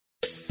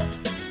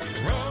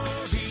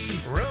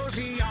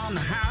Rosie on the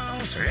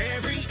house,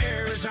 every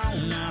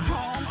Arizona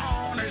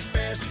homeowner's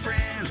best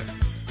friend.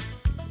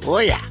 Oh,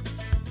 yeah.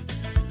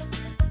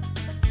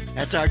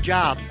 That's our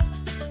job.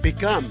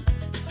 Become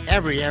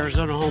every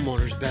Arizona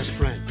homeowner's best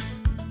friend.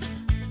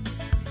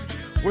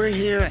 We're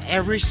here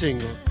every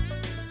single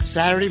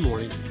Saturday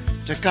morning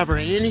to cover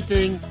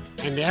anything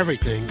and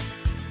everything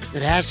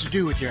that has to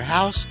do with your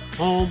house,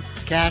 home,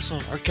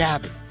 castle, or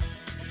cabin.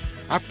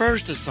 Our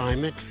first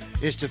assignment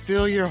is to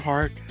fill your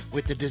heart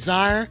with the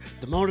desire,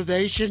 the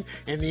motivation,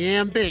 and the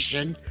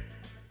ambition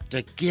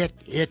to get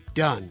it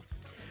done.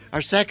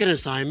 Our second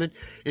assignment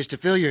is to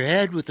fill your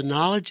head with the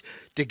knowledge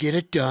to get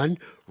it done,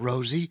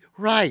 Rosie,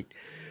 right.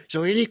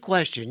 So any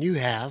question you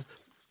have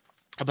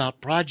about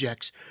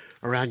projects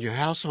around your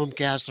house, home,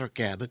 castle, or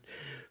cabin,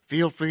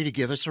 feel free to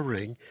give us a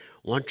ring,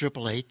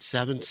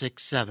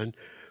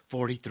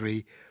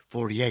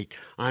 1-888-767-4348.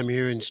 I'm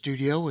here in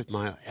studio with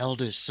my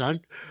eldest son.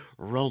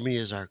 Romy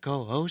is our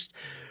co-host.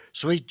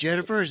 Sweet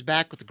Jennifer is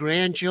back with the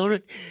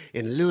grandchildren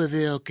in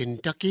Louisville,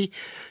 Kentucky.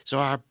 So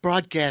our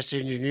broadcast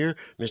engineer,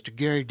 Mr.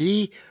 Gary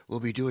D., will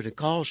be doing the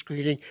call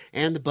screening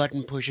and the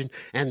button pushing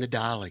and the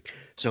dialing.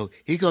 So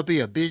he's going to be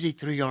a busy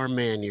three-armed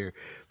man here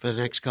for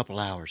the next couple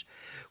hours.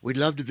 We'd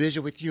love to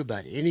visit with you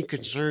about any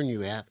concern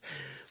you have.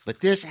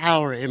 But this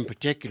hour in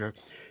particular,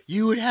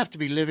 you would have to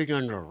be living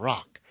under a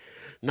rock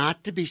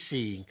not to be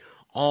seeing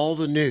all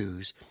the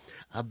news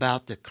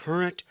about the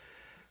current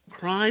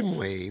crime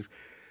wave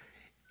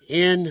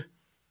in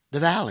the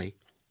Valley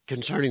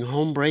concerning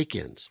home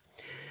break-ins.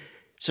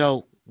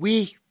 So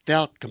we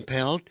felt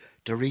compelled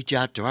to reach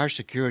out to our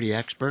security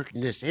expert,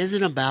 and this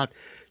isn't about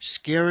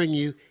scaring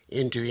you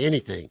into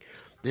anything.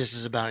 This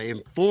is about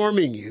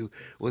informing you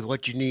with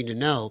what you need to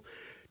know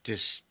to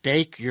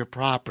stake your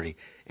property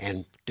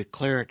and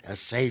declare it a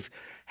safe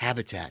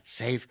habitat,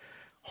 safe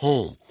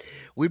home.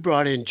 We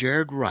brought in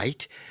Jared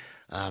Wright.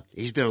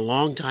 He's been a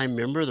longtime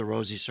member of the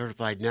Rosie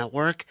Certified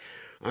Network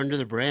under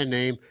the brand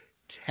name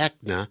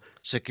Tekna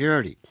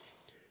Security.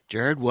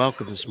 Jared,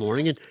 welcome this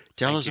morning, and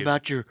tell us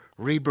about your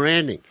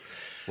rebranding.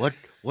 What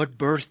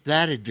birthed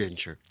that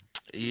adventure?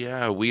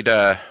 Yeah, we'd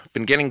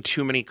been getting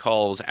too many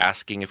calls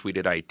asking if we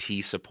did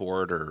IT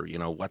support or,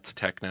 what's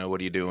Tekna,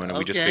 what are you doing? And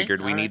we just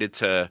figured we needed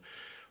to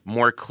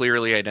more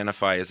clearly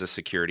identify as a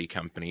security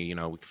company.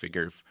 We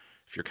figure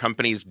if your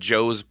company's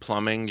Joe's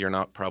Plumbing, you're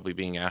not probably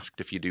being asked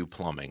if you do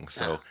plumbing.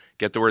 So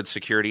get the word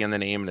security in the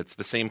name, and it's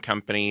the same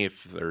company.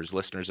 If there's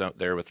listeners out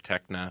there with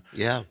Tekna,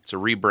 it's a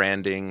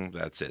rebranding.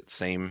 That's it.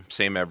 Same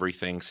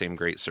everything, same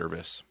great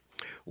service.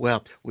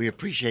 Well, we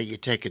appreciate you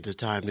taking the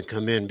time to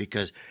come in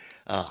because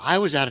I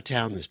was out of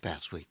town this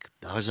past week.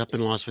 I was up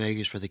in Las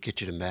Vegas for the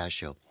Kitchen and Bath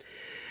Show,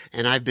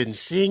 and I've been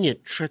seeing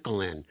it trickle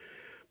in.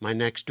 My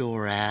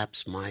Nextdoor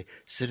apps, my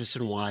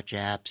Citizen Watch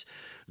apps,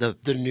 the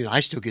new. I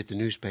still get the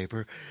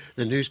newspaper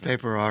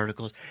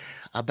articles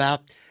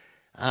about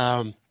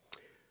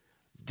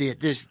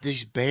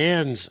these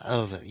bands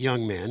of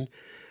young men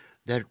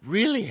that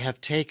really have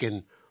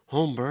taken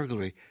home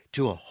burglary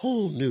to a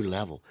whole new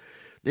level.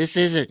 This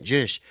isn't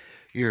just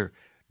your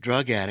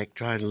drug addict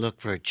trying to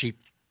look for a cheap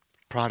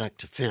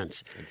product to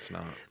fence. It's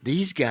not.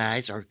 These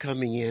guys are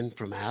coming in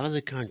from out of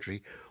the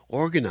country,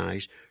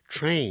 organized,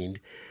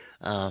 trained,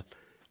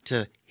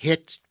 to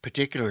hit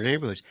particular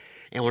neighborhoods.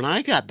 And when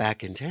I got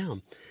back in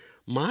town,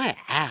 my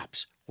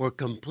apps were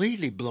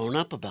completely blown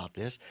up about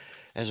this.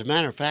 As a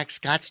matter of fact,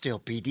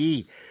 Scottsdale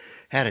PD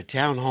had a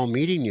town hall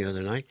meeting the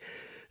other night,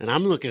 and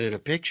I'm looking at a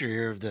picture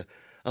here of the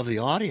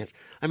audience.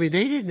 I mean,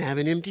 they didn't have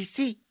an empty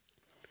seat.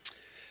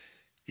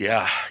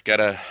 Yeah,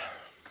 gotta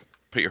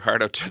put your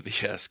heart out to the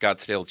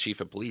Scottsdale chief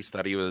of police.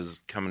 Thought he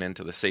was coming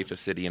into the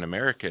safest city in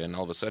America, and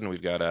all of a sudden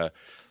we've got a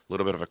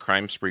little bit of a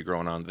crime spree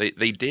going on.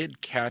 They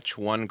did catch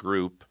one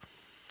group.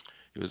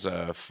 It was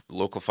a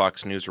local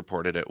Fox News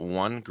reported it.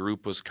 One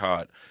group was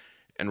caught.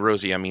 And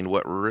Rosie, I mean,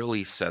 what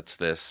really sets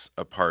this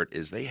apart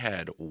is they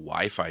had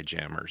Wi-Fi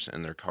jammers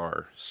in their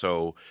car.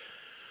 So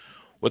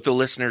what the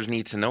listeners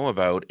need to know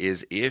about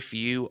is if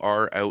you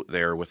are out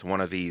there with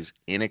one of these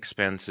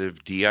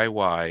inexpensive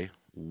DIY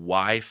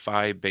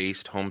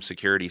Wi-Fi-based home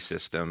security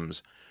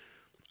systems,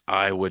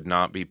 I would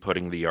not be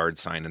putting the yard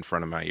sign in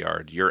front of my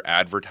yard. You're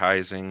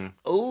advertising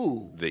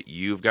that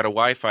you've got a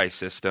Wi-Fi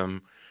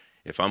system.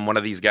 If I'm one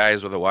of these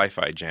guys with a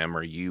Wi-Fi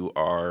jammer, you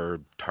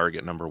are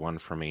target number one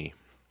for me.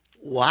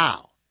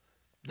 Wow.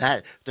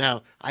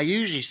 Now, I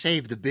usually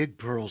save the big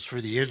pearls for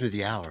the end of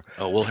the hour.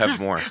 Oh, we'll have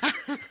more.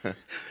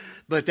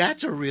 But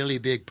that's a really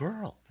big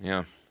pearl.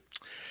 Yeah.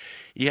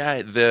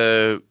 Yeah,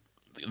 the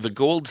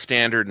gold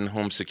standard in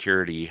home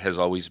security has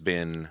always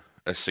been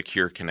a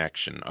secure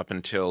connection. Up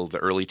until the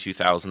early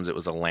 2000s, it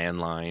was a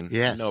landline.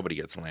 Yes. Nobody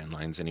gets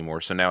landlines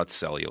anymore, so now it's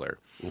cellular.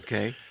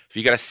 Okay. If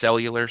you got a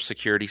cellular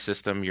security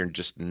system, you're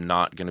just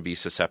not going to be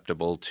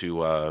susceptible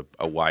to a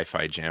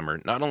Wi-Fi jammer.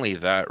 Not only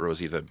that,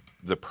 Rosie, the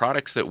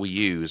products that we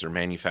use are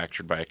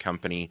manufactured by a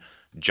company,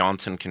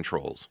 Johnson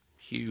Controls,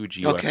 huge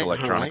U.S.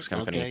 electronics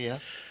company. Okay, yeah.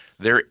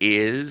 There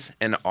is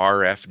an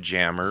RF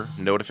jammer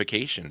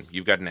notification.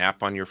 You've got an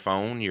app on your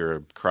phone, you're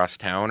across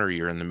town or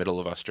you're in the middle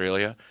of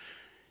Australia.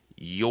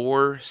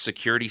 your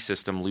security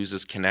system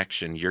loses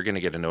connection, you're going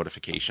to get a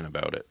notification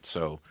about it.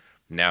 So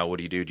now what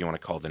do? Do you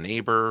want to call the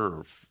neighbor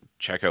or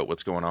check out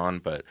what's going on?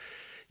 But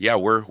yeah,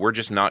 we're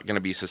just not going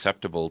to be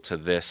susceptible to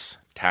this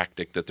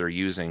tactic that they're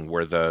using,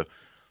 where the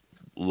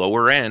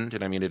lower end,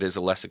 and I mean it is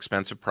a less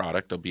expensive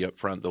product, I'll be up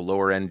front, the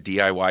lower end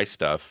DIY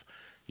stuff,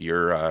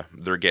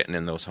 they're getting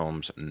in those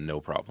homes no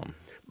problem.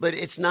 But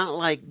it's not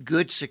like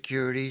good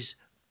security's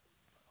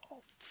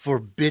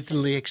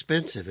forbiddenly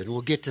expensive, and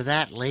we'll get to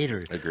that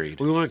later. Agreed.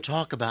 We want to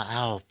talk about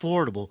how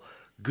affordable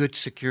good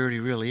security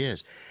really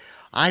is.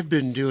 I've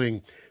been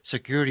doing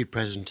security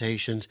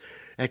presentations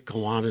at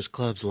Kiwanis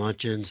Club's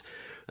luncheons,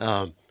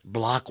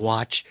 Block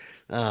Watch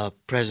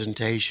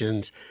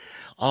presentations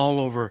all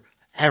over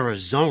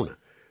Arizona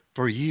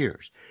for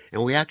years.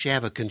 And we actually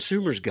have a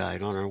consumer's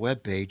guide on our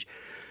webpage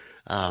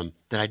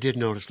that I did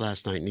notice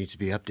last night needs to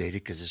be updated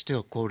because it's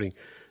still quoting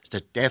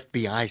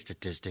FBI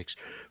statistics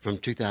from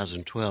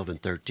 2012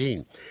 and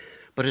 13.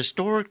 But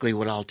historically,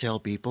 what I'll tell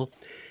people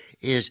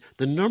is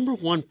the number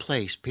one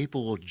place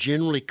people will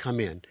generally come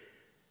in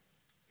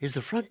is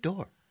the front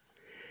door.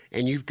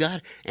 And you've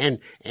got, and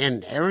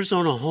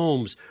Arizona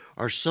homes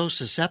are so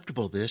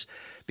susceptible to this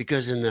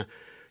because in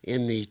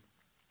the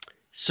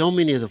so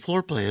many of the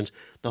floor plans,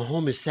 the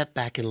home is set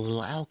back in a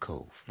little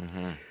alcove,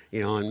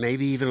 and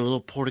maybe even a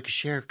little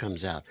porte-cochere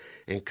comes out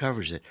and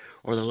covers it,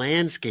 or the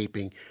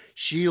landscaping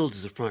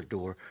shields the front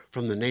door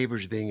from the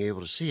neighbors being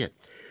able to see it.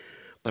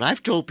 But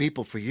I've told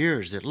people for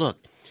years that, look,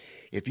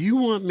 if you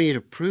want me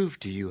to prove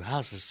to you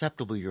how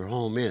susceptible your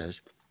home is,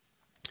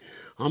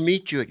 I'll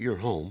meet you at your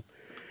home,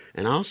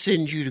 and I'll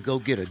send you to go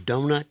get a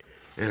donut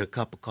and a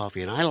cup of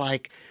coffee. And I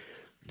like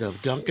the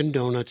Dunkin'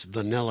 Donuts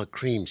vanilla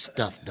cream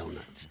stuffed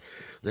donuts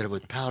that are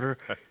with powder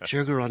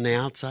sugar on the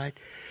outside.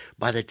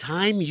 By the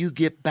time you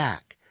get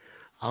back,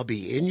 I'll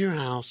be in your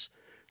house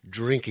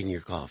drinking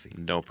your coffee.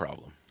 No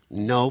problem.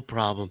 No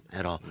problem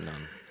at all.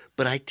 None.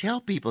 But I tell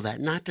people that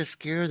not to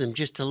scare them,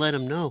 just to let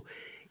them know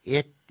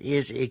it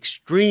is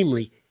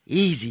extremely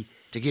easy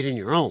to get in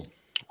your home.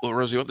 Well,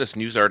 Rosie, what this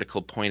news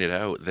article pointed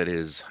out that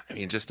is,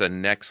 just a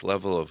next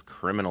level of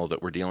criminal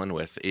that we're dealing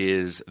with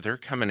is they're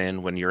coming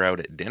in when you're out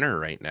at dinner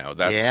right now.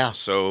 Yeah.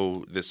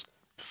 So this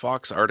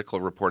Fox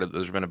article reported that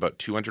there's been about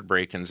 200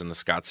 break-ins in the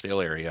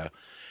Scottsdale area,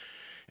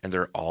 and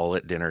they're all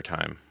at dinner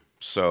time.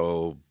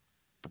 So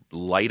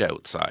light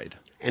outside.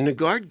 And the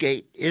guard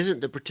gate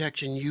isn't the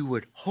protection you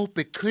would hope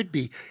it could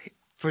be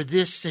for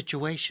this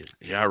situation.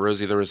 Yeah,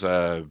 Rosie, there was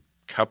a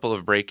couple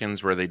of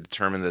break-ins where they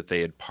determined that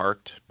they had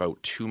parked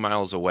about 2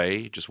 miles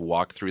away, just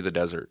walk through the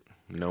desert.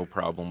 No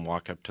problem,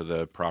 walk up to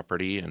the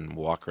property and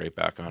walk right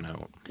back on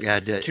out. Yeah,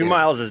 2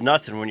 miles is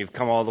nothing when you've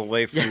come all the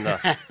way from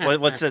the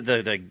what's it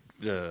the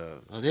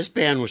well, this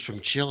band was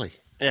from Chile.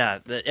 yeah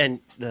the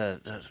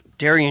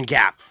Darien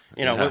Gap.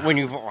 When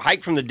you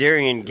hike from the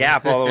Darien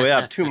Gap all the way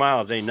up, 2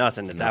 miles ain't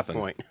nothing at that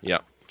point. Yeah,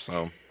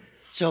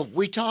 So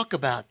we talk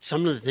about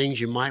some of the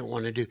things you might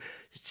want to do.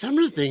 Some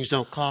of the things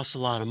don't cost a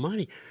lot of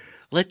money.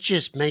 Let's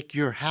just make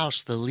your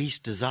house the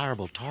least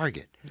desirable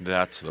target.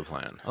 that's the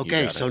plan.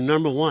 Okay, so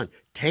number one,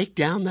 take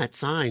down that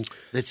sign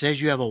that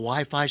says you have a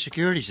Wi-Fi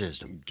security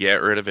system.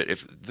 Get rid of it.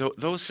 If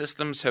those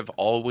systems have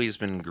always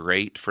been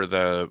great for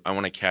I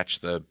want to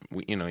catch you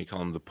call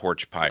them the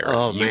porch pirate.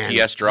 Oh, man.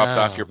 UPS dropped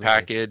off your man.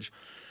 package.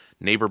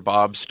 Neighbor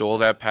Bob stole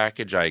that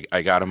package.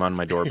 I got him on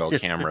my doorbell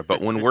camera.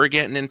 But when we're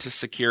getting into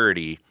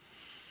security,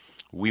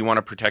 we want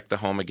to protect the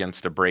home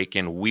against a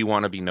break-in. We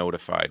want to be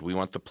notified. We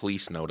want the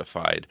police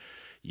notified.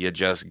 You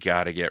just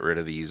got to get rid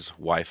of these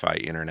Wi-Fi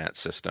internet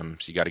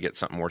systems. You got to get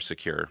something more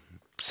secure.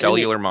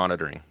 Cellular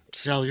monitoring.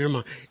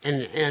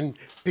 And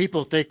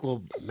people think,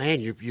 well, man,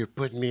 you're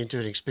putting me into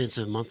an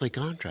expensive monthly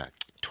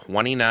contract.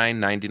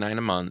 $29.99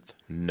 a month,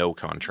 no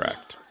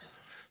contract.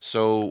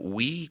 So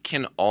we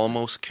can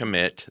almost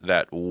commit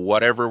that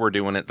whatever we're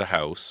doing at the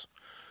house,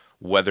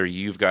 whether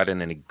you've got an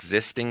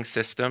existing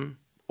system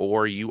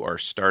or you are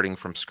starting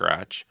from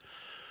scratch.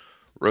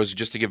 Rosie,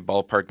 just to give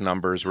ballpark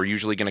numbers, we're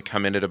usually going to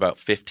come in at about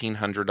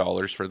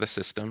 $1,500 for the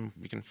system.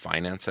 You can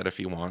finance that if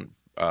you want.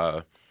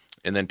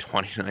 And then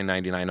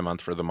 $29.99 a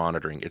month for the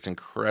monitoring. It's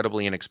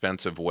incredibly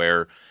inexpensive,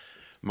 where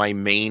my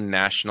main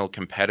national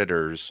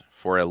competitors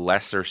for a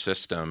lesser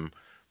system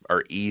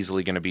are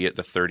easily going to be at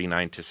the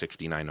 $39 to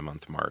 $69 a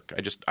month mark.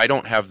 I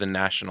don't have the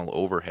national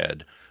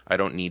overhead. I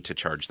don't need to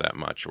charge that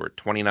much. We're at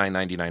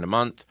 $29.99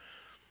 a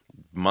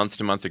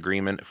month-to-month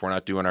agreement. If we're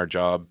not doing our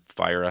job,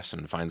 fire us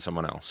and find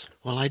someone else.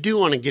 Well, I do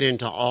want to get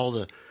into all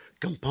the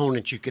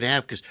components you could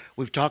have because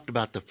we've talked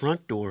about the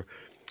front door.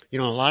 A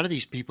lot of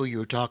these people, you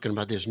were talking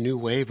about this new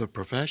wave of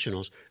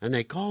professionals, and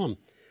they call them,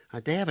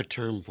 they have a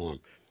term for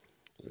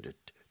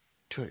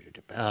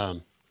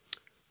them,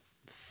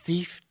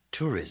 thief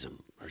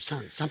tourism or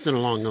something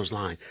along those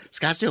lines.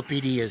 Scottsdale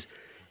PD has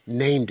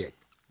named it.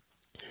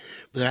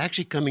 But they're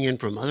actually coming in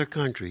from other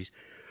countries,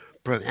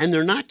 and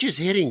they're not just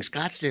hitting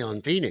Scottsdale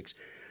and Phoenix.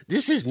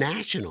 This is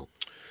national.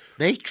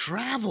 They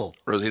travel.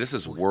 Rosie, this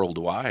is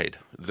worldwide.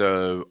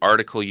 The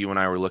article you and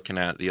I were looking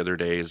at the other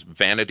day is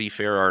Vanity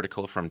Fair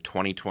article from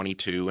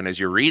 2022. And as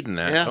you're reading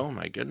that, Oh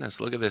my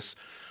goodness, look at this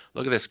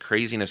look at this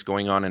craziness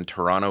going on in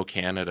Toronto,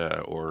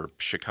 Canada, or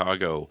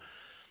Chicago.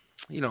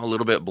 A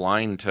little bit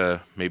blind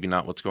to maybe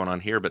not what's going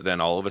on here, but then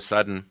all of a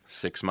sudden,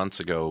 6 months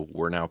ago,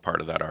 we're now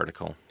part of that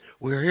article.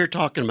 We're here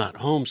talking about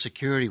home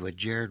security with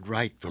Jared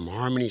Wright from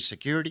Harmony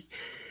Security.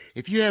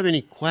 If you have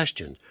any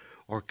questions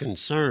or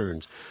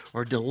concerns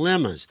or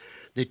dilemmas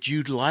that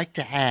you'd like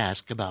to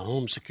ask about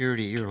home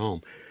security at your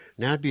home,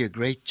 now would be a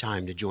great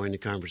time to join the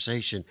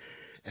conversation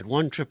at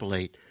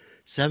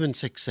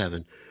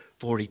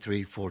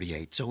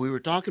 1-888-767-4348. So we were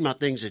talking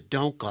about things that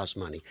don't cost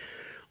money.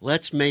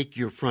 Let's make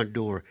your front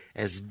door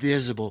as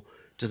visible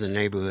to the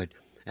neighborhood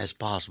as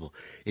possible.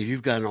 If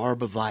you've got an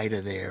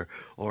arborvitae there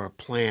or a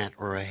plant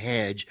or a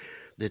hedge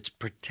that's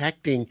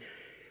protecting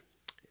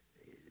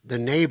the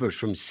neighbors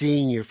from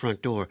seeing your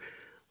front door,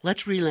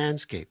 let's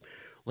re-landscape.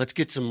 Let's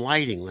get some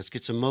lighting. Let's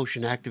get some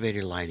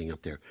motion-activated lighting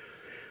up there.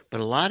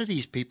 But a lot of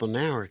these people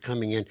now are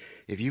coming in,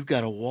 if you've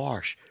got a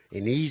wash,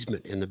 an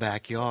easement in the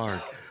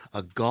backyard,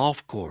 a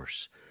golf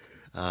course,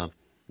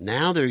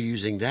 now they're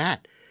using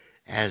that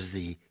as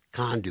the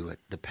conduit,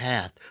 the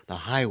path, the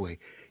highway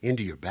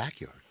into your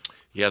backyard.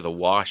 Yeah, the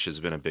wash has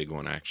been a big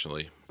one,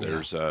 actually.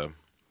 There's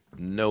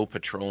no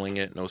patrolling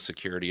it, no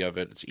security of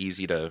it. It's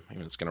easy to,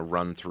 it's going to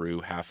run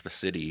through half the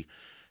city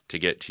to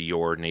get to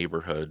your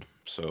neighborhood.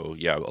 So,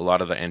 yeah, a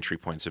lot of the entry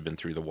points have been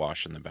through the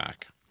wash in the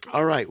back.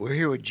 All right, we're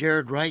here with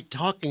Jared Wright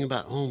talking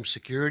about home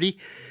security,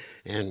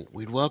 and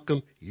we'd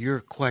welcome your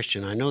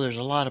question. I know there's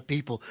a lot of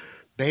people,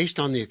 based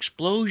on the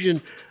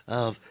explosion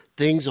of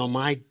things on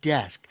my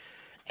desk,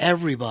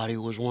 everybody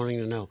was wanting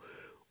to know,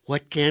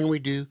 what can we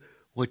do?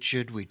 What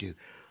should we do?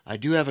 I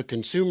do have a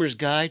consumer's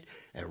guide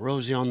at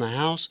Rosie on the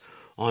House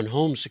on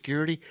home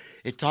security.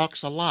 It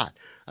talks a lot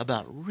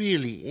about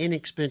really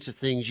inexpensive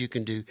things you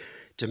can do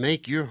to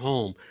make your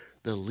home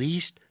the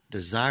least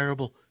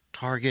desirable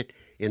target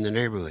in the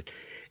neighborhood.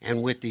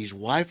 And with these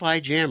Wi-Fi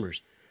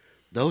jammers,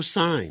 those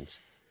signs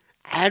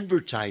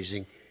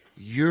advertising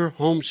your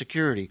home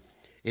security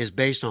is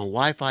based on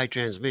Wi-Fi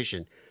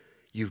transmission.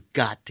 You've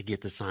got to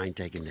get the sign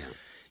taken down.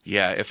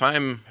 Yeah, if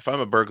I'm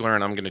a burglar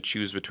and I'm going to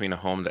choose between a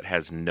home that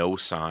has no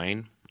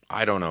sign,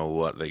 I don't know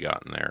what they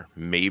got in there.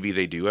 Maybe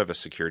they do have a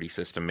security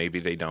system, maybe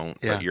they don't,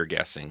 but you're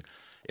guessing.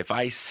 If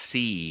I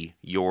see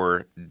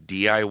your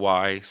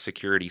DIY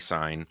security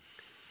sign,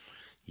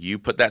 you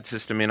put that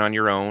system in on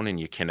your own and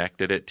you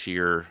connected it to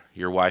your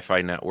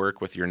Wi-Fi network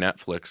with your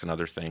Netflix and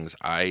other things,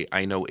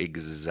 I know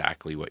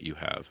exactly what you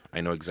have.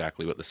 I know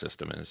exactly what the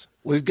system is.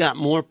 We've got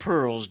more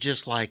pearls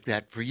just like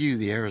that for you,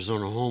 the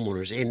Arizona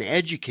homeowners, in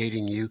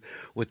educating you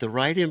with the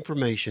right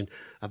information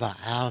about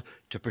how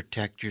to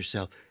protect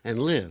yourself and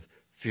live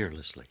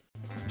fearlessly.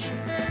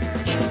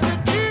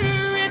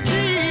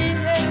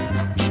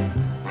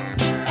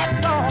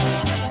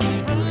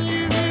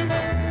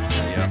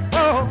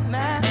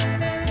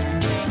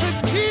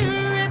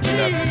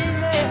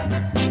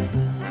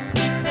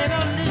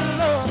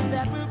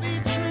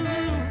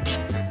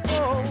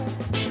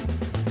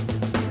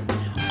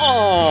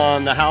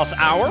 On the House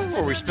Hour,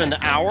 where we spend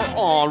the hour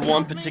on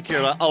one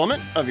particular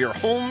element of your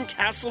home,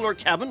 castle, or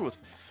cabin with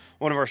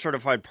one of our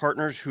certified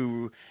partners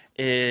who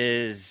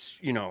is,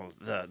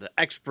 the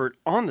expert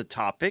on the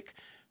topic.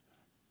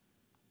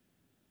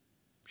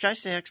 Should I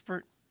say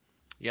expert?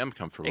 Yeah, I'm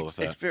comfortable with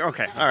that.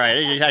 Okay, all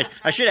right.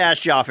 I should have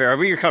asked you off air,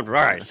 but you're comfortable.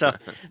 All right, so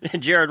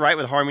Jared Wright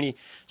with Harmony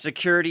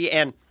Security.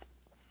 And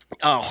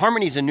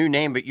Harmony's a new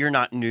name, but you're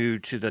not new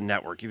to the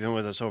network. You've been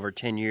with us over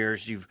 10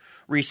 years. You've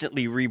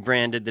recently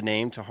rebranded the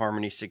name to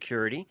Harmony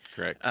Security.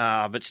 Correct.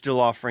 But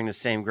still offering the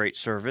same great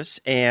service.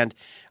 And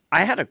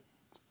I had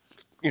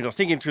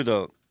thinking through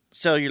the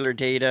cellular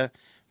data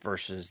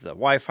versus the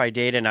Wi-Fi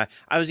data, and I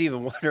was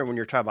even wondering when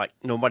you're talking about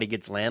nobody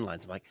gets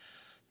landlines. I'm like,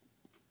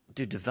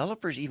 do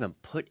developers even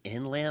put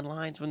in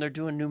landlines when they're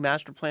doing new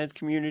master plans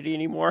community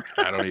anymore?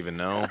 I don't even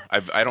know. I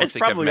don't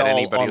think I've met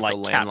anybody with a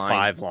landline. Cat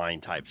 5 line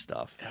type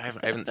stuff. I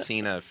haven't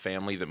seen a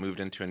family that moved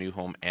into a new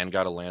home and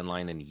got a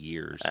landline in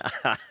years.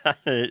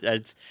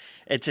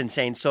 It's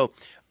insane. So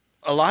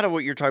a lot of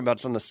what you're talking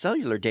about is on the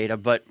cellular data,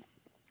 but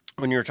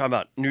when you're talking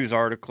about news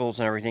articles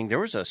and everything, there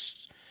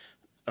was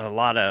a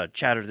lot of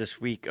chatter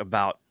this week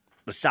about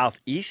the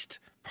southeast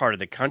part of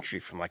the country,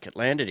 from like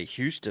Atlanta to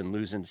Houston,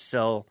 losing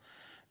cell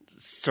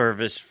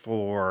service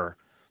for,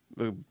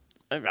 it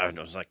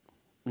was like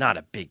not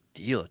a big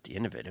deal at the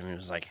end of it. I mean, it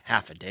was like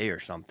half a day or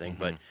something,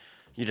 but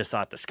you just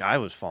thought the sky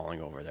was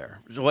falling over there.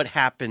 So what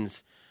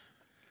happens,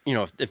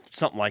 if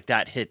something like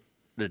that hit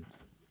the...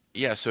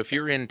 Yeah, so if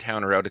you're in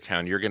town or out of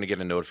town, you're going to get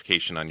a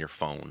notification on your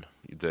phone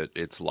that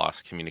it's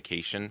lost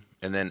communication.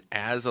 And then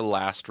as a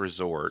last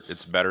resort,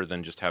 it's better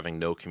than just having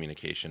no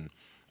communication.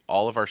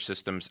 All of our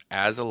systems,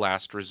 as a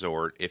last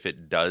resort, if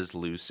it does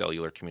lose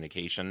cellular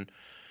communication,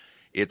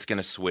 it's going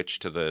to switch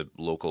to the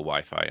local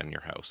Wi-Fi in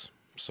your house.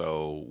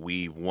 So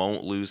we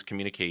won't lose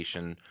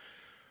communication.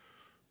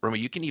 Roma,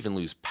 you can even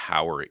lose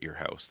power at your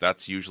house.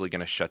 That's usually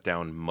going to shut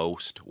down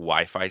most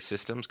Wi-Fi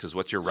systems because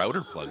what's your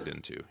router plugged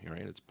into?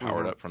 Right? It's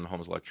powered up from the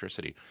home's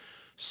electricity.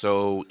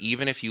 So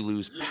even if you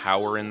lose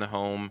power in the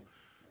home,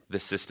 the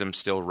system's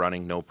still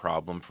running no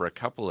problem for a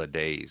couple of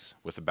days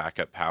with a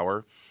backup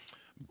power.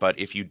 But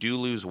if you do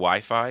lose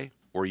Wi-Fi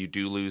or you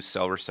do lose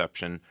cell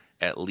reception,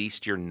 at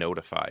least you're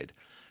notified.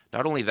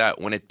 Not only that,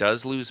 when it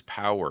does lose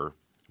power,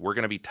 we're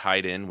going to be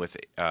tied in with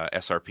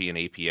SRP and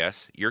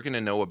APS. You're going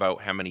to know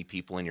about how many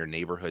people in your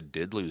neighborhood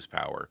did lose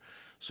power.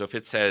 So if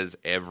it says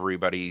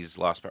everybody's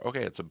lost power,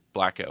 okay, it's a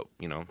blackout,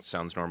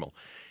 sounds normal.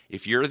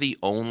 If you're the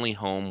only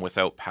home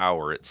without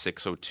power at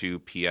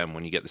 6:02 p.m.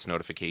 when you get this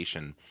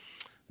notification,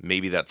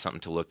 maybe that's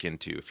something to look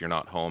into. If you're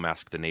not home,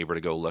 ask the neighbor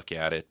to go look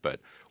at it. But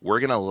we're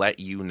going to let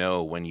you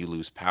know when you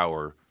lose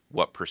power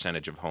what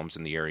percentage of homes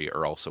in the area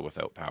are also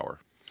without power.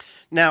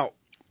 Now,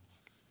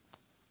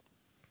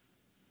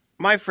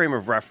 my frame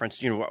of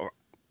reference,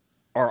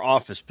 our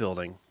office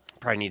building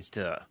probably needs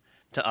to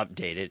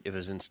update it. It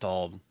was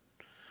installed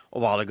a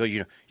while ago.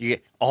 You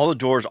get all the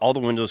doors, all the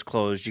windows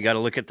closed. You got to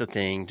look at the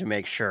thing to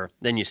make sure.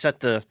 Then you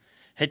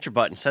hit your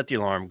button, set the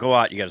alarm, go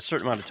out. You got a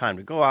certain amount of time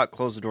to go out,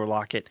 close the door,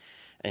 lock it.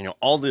 And,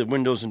 all the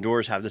windows and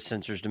doors have the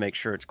sensors to make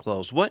sure it's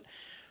closed.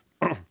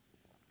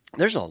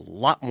 There's a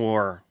lot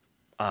more,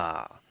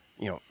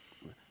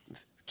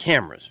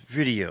 cameras,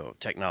 video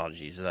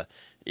technologies.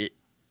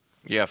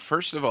 Yeah,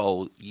 first of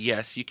all,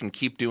 yes, you can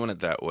keep doing it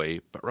that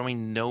way. But, Romy,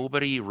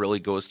 nobody really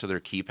goes to their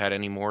keypad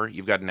anymore.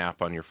 You've got an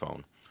app on your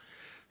phone.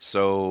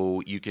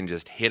 So you can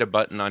just hit a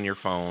button on your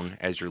phone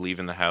as you're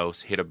leaving the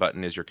house, hit a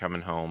button as you're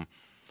coming home.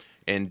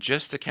 And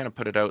just to kind of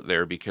put it out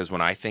there, because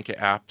when I think of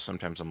apps,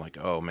 sometimes I'm like,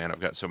 oh, man, I've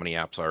got so many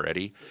apps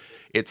already.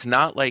 It's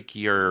not like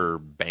your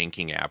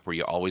banking app where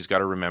you always got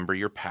to remember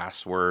your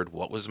password.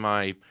 What was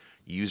my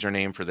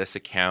username for this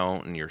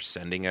account? And you're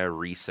sending a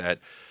reset.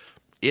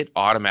 It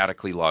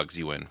automatically logs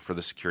you in for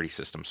the security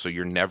system. So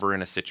you're never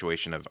in a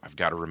situation of, I've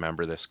got to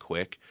remember this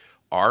quick.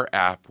 Our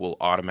app will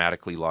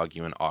automatically log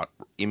you in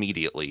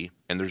immediately.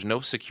 And there's no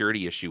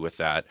security issue with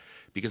that,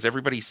 because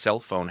everybody's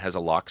cell phone has a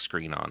lock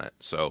screen on it.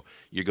 So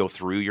you go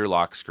through your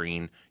lock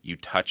screen, you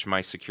touch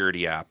My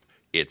Security app,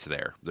 it's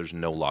there. There's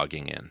no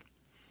logging in.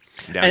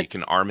 Now you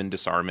can arm and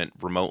disarm it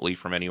remotely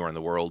from anywhere in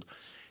the world.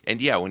 And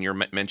yeah, when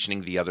you're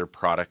mentioning the other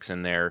products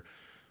in there,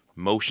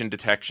 motion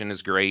detection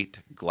is great,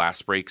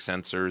 glass break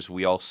sensors.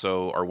 We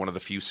also are one of the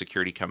few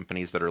security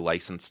companies that are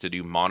licensed to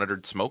do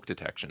monitored smoke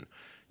detection.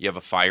 You have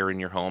a fire in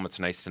your home, it's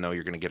nice to know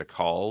you're going to get a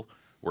call.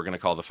 We're going to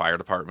call the fire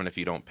department if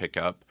you don't pick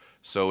up.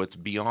 So it's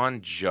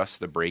beyond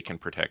just the break-in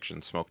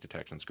protection. Smoke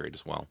detection is great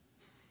as well.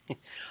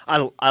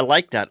 I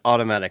like that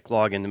automatic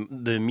login.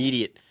 The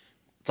immediate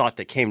thought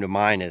that came to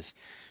mind is,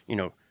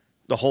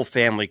 the whole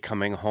family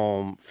coming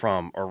home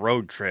from a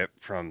road trip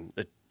from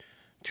the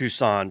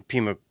Tucson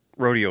Pima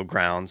Rodeo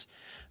grounds,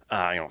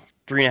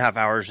 3.5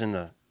 hours in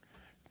the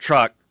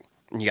truck,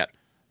 and you got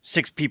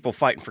 6 people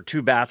fighting for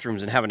 2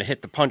 bathrooms and having to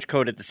hit the punch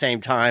code at the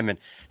same time, and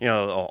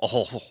a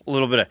whole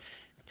little bit of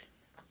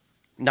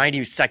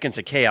 90 seconds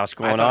of chaos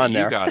going on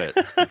there. You got it.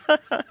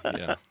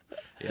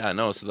 Yeah.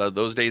 No. So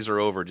those days are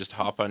over. Just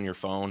hop on your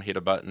phone, hit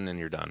a button, and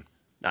you're done.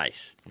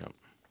 Nice. Yep.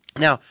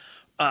 Now,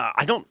 we're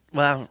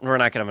not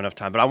going to have enough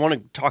time, but I want to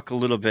talk a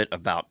little bit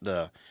about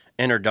the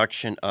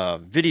introduction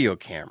of video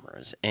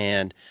cameras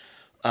and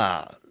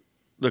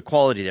the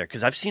quality there,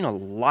 because I've seen a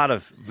lot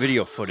of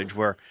video footage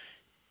where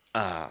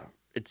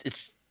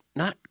it's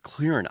not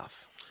clear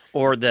enough,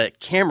 or the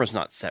camera's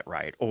not set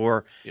right,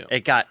 or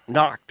it got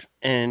knocked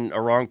in a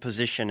wrong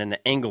position and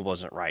the angle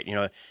wasn't right.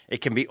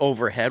 It can be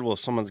overhead. Well, if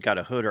someone's got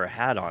a hood or a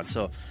hat on.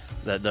 So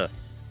the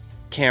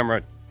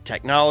camera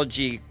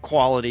technology,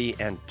 quality,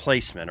 and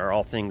placement are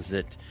all things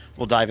that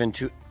we'll dive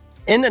into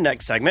in the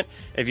next segment.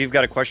 If you've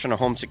got a question on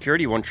home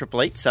security,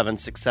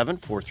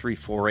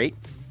 1-888-767-4348.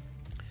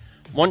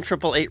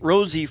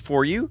 1-888-ROSIE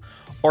for you,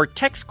 or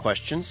text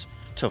questions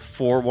to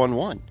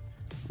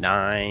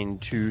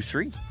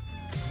 411-923.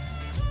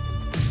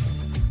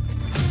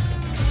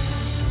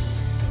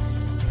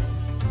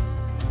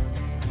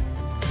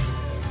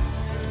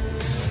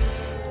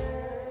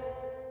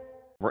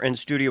 We're in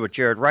studio with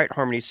Jared Wright,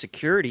 Harmony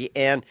Security,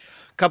 and a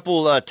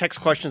couple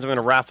text questions I'm going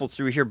to raffle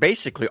through here.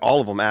 Basically, all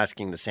of them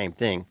asking the same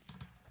thing.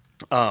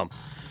 And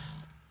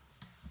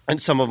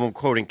some of them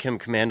quoting Kim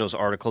Commando's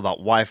article about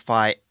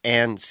Wi-Fi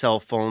and cell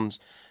phones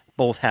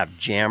both have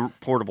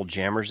portable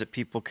jammers that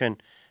people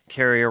can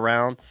carry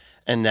around,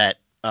 and that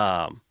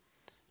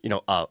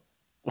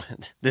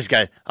this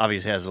guy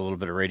obviously has a little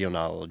bit of radio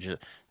knowledge.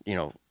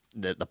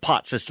 The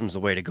POT system's the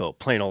way to go,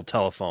 plain old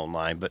telephone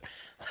line. But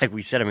like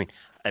we said,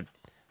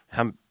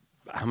 how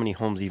many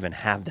homes even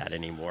have that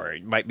anymore?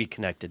 It might be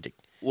connected to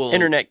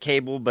internet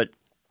cable, but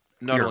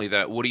not only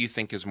that, what do you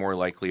think is more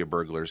likely a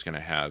burglar is going to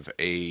have?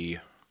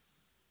 A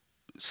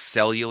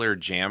cellular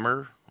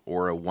jammer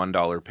or a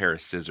 $1 pair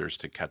of scissors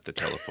to cut the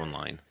telephone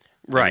line?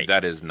 Right.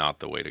 That is not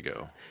the way to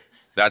go.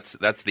 That's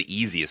the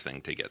easiest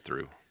thing to get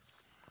through.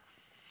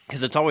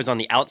 Because it's always on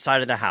the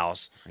outside of the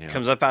house,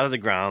 comes up out of the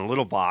ground,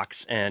 little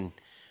box, and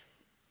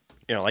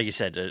like you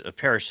said, a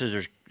pair of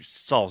scissors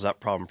solves that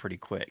problem pretty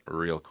quick.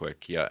 Real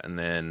quick, yeah. And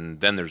then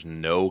there's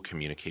no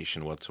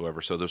communication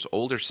whatsoever. So those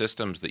older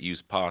systems that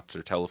use POTS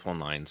or telephone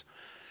lines,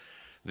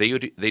 They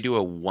do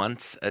a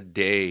once a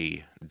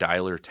day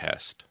dialer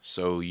test,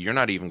 so you're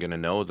not even going to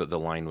know that the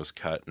line was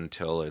cut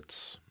until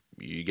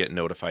you get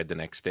notified the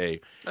next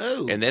day.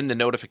 Oh. And then the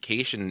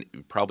notification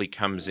probably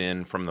comes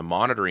in from the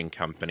monitoring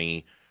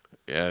company.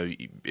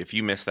 If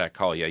you miss that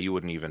call, you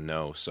wouldn't even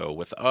know. So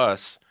with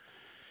us,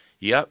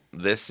 yep,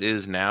 this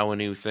is now a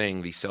new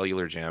thing, the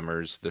cellular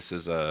jammers. This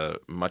is a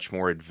much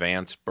more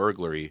advanced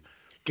burglary.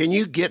 Can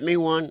you get me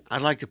one?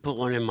 I'd like to put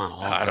one in my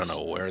office. I don't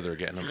know where they're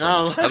getting them from.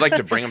 Oh. I'd like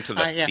to bring them to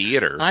the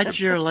theater. I'd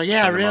sure like,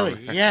 yeah, really.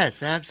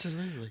 Yes,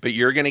 absolutely. But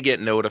you're going to get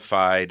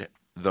notified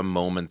the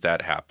moment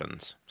that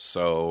happens.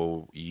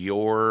 So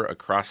you're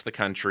across the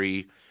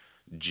country,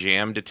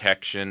 jam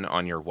detection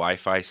on your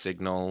Wi-Fi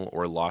signal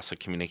or loss of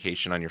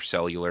communication on your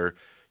cellular,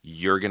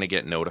 you're going to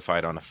get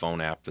notified on a phone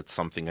app that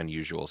something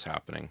unusual is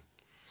happening.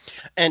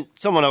 And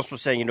someone else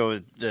was saying,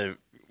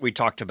 we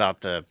talked about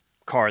the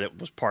car that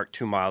was parked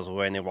 2 miles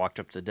away and they walked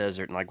up the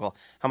desert and like, well,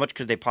 how much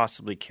could they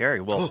possibly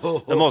carry? Well,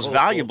 the most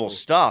valuable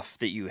stuff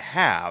that you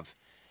have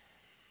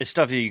is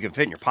stuff that you can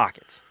fit in your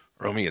pockets.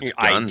 Romy, it's Your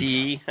guns.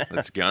 ID.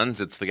 It's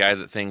guns. It's the guy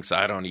that thinks,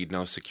 I don't need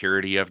no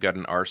security. I've got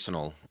an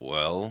arsenal.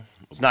 Well,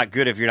 It's not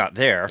good if you're not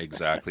there.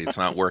 exactly. It's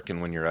not working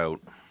when you're out.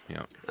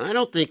 Yeah. I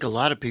don't think a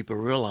lot of people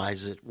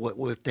realize that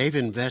if they've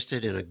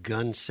invested in a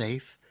gun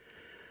safe,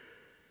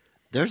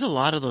 there's a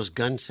lot of those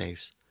gun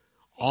safes.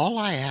 All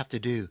I have to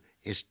do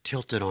is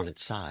tilt it on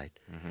its side,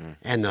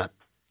 and the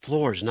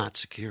floor is not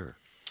secure.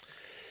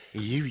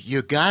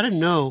 You got to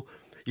know,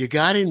 you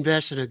got to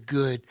invest in a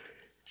good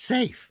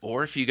safe.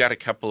 Or if you got a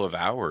couple of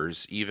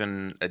hours,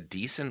 even a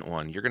decent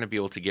one, you're going to be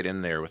able to get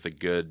in there with a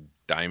good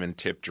diamond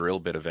tip drill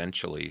bit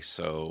eventually.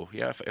 So,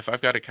 yeah, if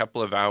I've got a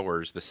couple of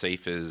hours, the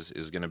safe is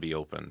going to be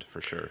opened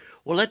for sure.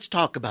 Well, let's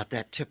talk about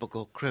that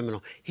typical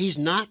criminal. He's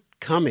not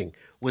coming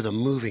with a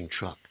moving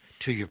truck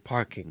to your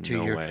parking,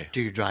 to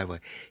your driveway.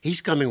 He's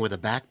coming with a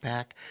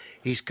backpack.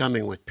 He's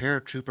coming with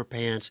paratrooper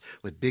pants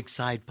with big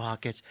side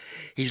pockets.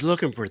 He's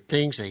looking for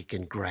things that he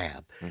can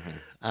grab.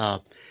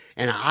 And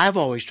I've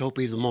always told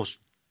people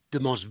the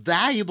most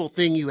valuable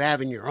thing you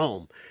have in your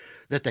home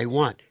that they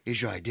want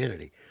is your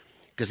identity,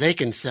 because they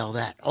can sell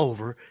that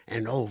over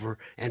and over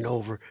and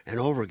over and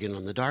over again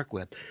on the dark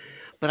web.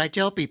 But I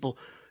tell people,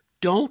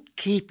 don't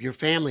keep your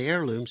family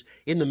heirlooms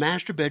in the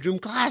master bedroom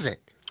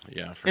closet.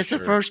 Yeah, for It's sure.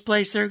 the first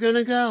place they're going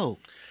to go.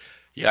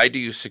 Yeah, I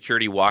do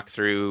security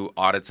walkthrough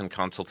audits and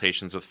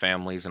consultations with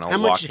families, and I'll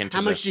How walk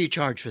into much do you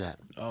charge for that?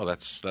 Oh,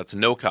 that's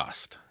no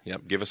cost.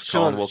 Yep, give us a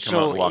call and we'll come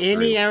out and So walk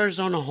any through.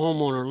 Arizona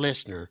homeowner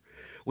listener,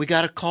 we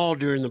got a call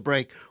during the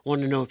break,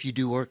 wanting to know if you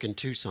do work in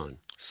Tucson.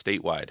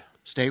 Statewide.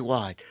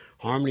 Statewide,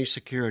 Harmony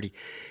Security.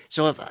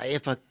 So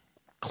if a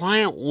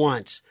client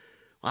wants,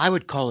 I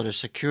would call it a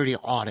security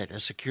audit, a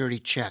security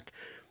check.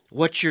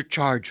 What's your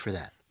charge for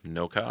that?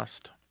 No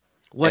cost.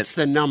 What's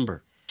the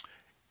number?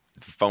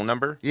 Phone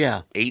number?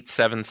 Yeah.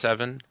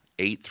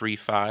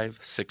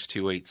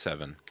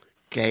 877-835-6287.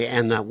 Okay,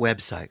 and that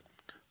website.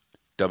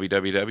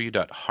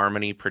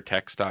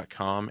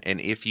 www.harmonyprotects.com.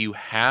 And if you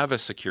have a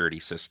security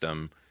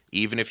system,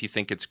 even if you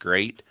think it's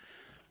great,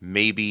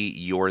 maybe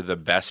you're the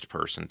best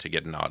person to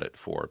get an audit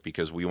for,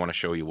 because we want to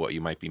show you what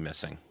you might be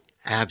missing.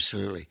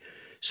 Absolutely.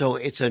 So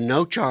it's a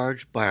no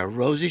charge by a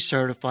Rosie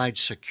certified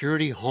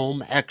security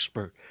home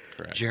expert,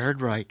 Correct.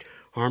 Jared Wright,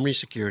 Harmony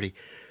Security,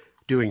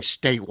 doing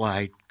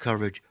statewide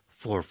coverage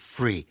for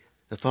free.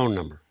 The phone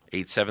number.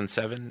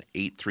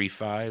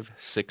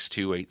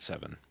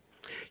 877-835-6287.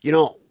 You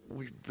know,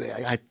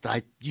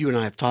 you and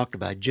I have talked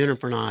about it.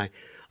 Jennifer and I.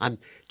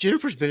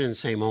 Jennifer's been in the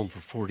same home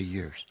for 40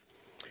 years.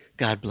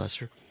 God bless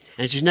her.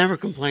 And she's never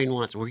complained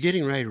once. We're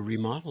getting ready to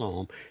remodel a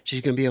home. She's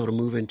going to be able to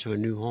move into a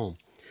new home.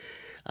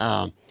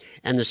 And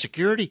the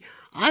security,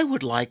 I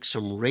would like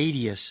some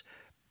radius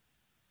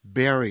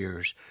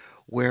barriers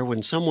where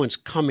when someone's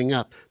coming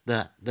up,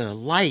 the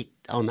light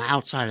on the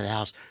outside of the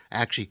house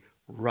actually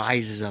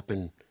rises up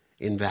in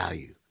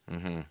value.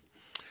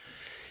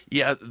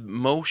 Yeah,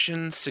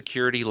 motion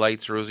security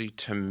lights, Rosie,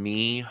 to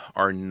me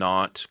are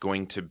not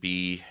going to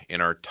be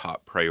in our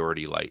top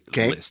priority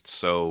list.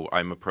 So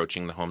I'm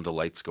approaching the home, the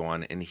lights go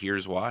on, and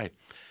here's why.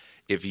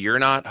 If you're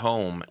not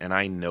home, and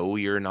I know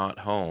you're not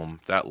home,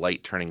 that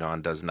light turning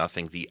on does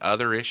nothing. The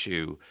other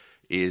issue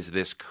is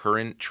this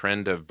current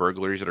trend of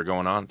burglaries that are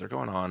going on. They're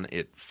going on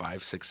at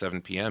 5, 6,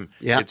 7 p.m.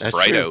 Yeah, it's that's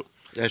bright true. out.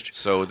 That's true.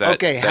 So that,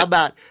 okay, how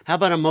about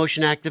a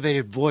motion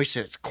activated voice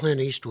that's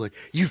Clint Eastwood?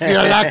 You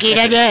feel lucky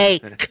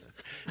today.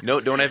 No,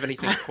 don't have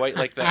anything quite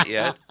like that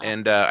yet.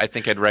 And I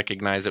think I'd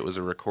recognize it was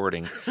a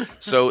recording.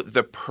 So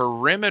the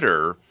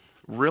perimeter,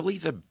 really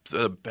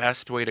the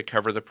best way to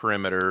cover the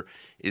perimeter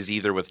is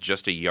either with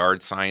just a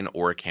yard sign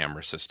or a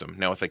camera system.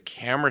 Now, with a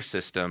camera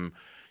system,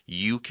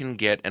 you can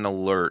get an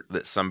alert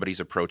that somebody's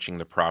approaching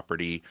the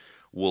property.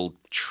 We'll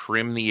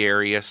trim the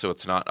area so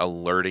it's not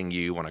alerting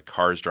you when a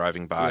car's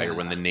driving by or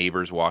when the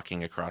neighbor's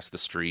walking across the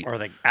street. Or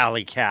the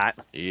alley cat.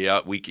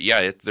 Yeah,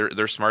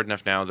 they're smart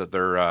enough now that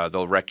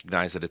they'll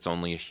recognize that it's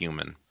only a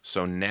human.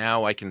 So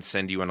now I can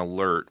send you an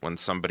alert when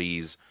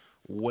somebody's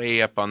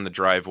way up on the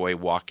driveway,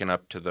 walking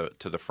up to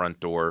the front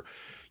door,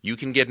 you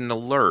can get an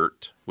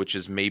alert, which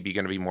is maybe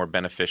going to be more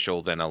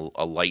beneficial than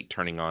a light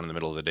turning on in the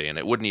middle of the day. And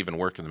it wouldn't even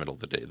work in the middle of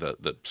the day.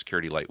 The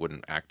security light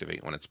wouldn't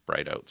activate when it's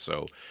bright out.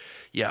 So,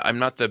 yeah, I'm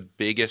not the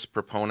biggest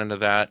proponent of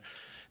that.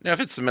 Now, if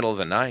it's the middle of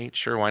the night,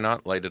 sure, why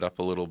not light it up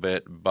a little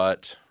bit?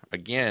 But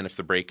again, if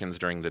the break-in's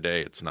during the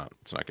day, it's not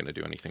going to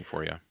do anything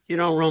for you. You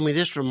know, Romy,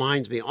 this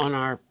reminds me, on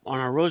our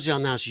Rosie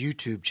on the House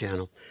YouTube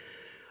channel,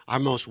 our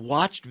most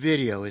watched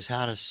video is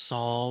how to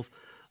solve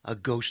a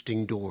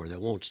ghosting door that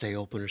won't stay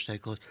open or stay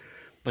closed.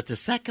 But the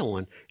second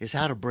one is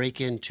how to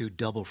break into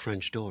double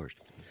French doors.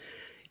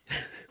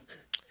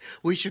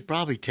 We should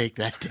probably take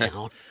that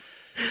down.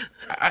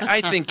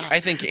 I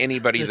think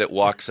anybody that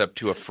walks up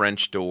to a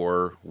French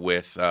door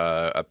with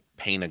a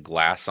pane of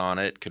glass on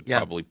it could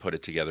probably put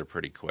it together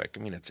pretty quick.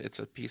 I mean, it's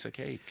a piece of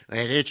cake.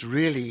 And it's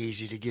really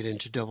easy to get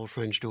into double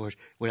French doors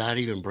without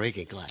even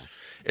breaking glass.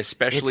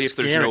 Especially if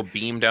there's scary. no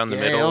beam down the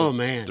middle. Oh,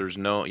 man. There's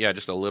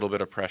just a little bit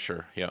of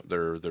pressure. Yeah,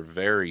 they're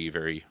very,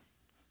 very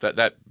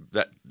that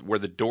where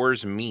the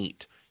doors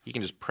meet, you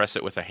can just press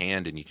it with a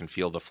hand and you can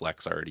feel the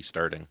flex already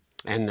starting.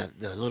 And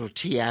the little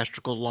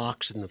T-astrical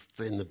locks in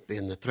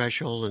the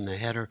threshold and the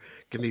header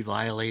can be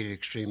violated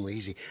extremely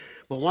easy.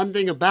 But one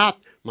thing about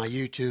my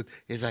YouTube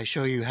is I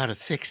show you how to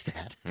fix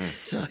that,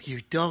 so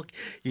you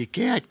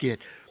can't get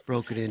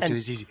broken into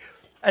as easy.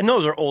 And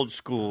those are old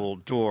school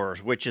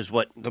doors, which is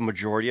what the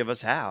majority of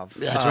us have.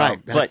 That's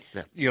right. That's,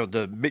 you know,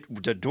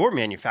 the door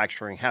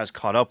manufacturing has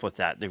caught up with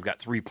that. They've got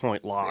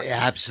 3-point locks. Yeah,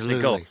 absolutely.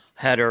 They go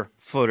header,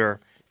 footer,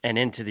 and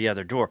into the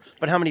other door.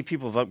 But how many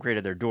people have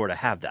upgraded their door to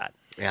have that?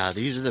 Yeah,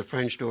 these are the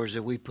French doors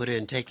that we put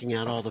in, taking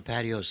out all the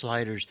patio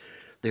sliders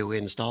that we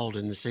installed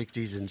in the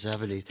 60s and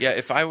 70s. Yeah,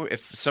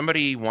 if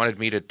somebody wanted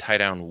me to tie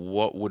down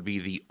what would be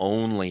the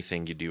only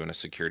thing you do in a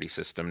security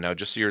system. Now,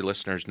 just so your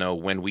listeners know,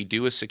 when we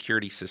do a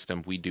security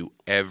system, we do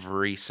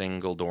every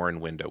single door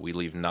and window. We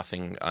leave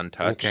nothing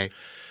untouched. Okay.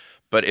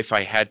 But if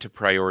I had to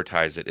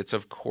prioritize it, it's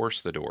of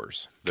course the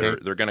doors.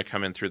 They're going to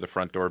come in through the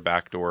front door,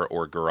 back door,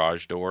 or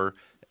garage door.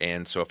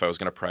 And so if I was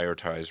going to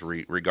prioritize,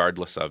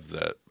 regardless of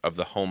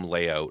the home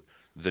layout,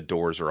 the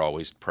doors are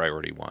always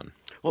priority one.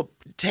 Well,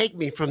 take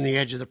me from the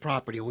edge of the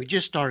property. We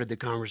just started the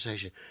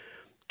conversation.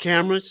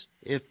 Cameras,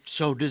 if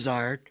so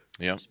desired,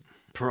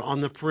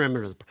 on the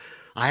perimeter.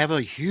 I have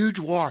a huge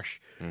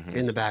wash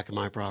in the back of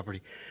my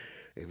property.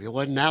 It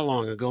wasn't that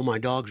long ago. My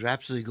dogs were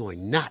absolutely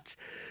going nuts.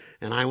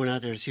 And I went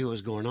out there to see what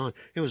was going on.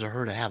 It was a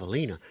herd of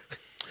javelina.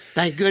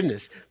 Thank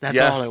goodness. That's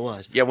all it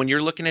was. Yeah, when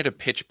you're looking at a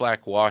pitch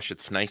black wash,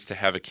 it's nice to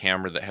have a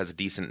camera that has a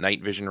decent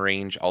night vision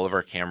range. All of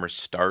our cameras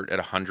start at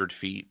 100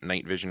 feet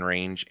night vision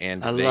range.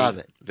 And I love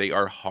it. They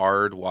are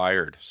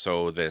hardwired.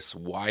 So this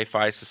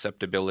Wi-Fi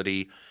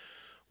susceptibility,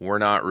 we're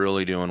not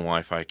really doing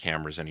Wi-Fi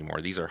cameras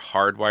anymore. These are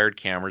hardwired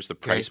cameras. The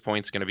price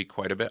point's going to be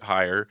quite a bit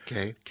higher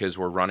because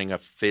we're running a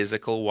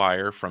physical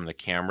wire from the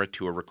camera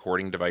to a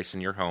recording device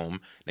in your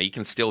home. Now, you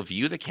can still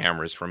view the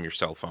cameras from your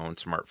cell phone,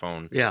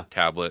 smartphone,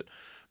 tablet.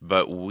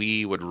 But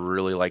we would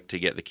really like to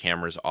get the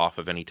cameras off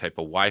of any type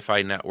of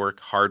Wi-Fi network,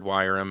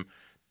 hardwire them,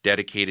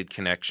 dedicated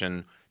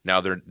connection. Now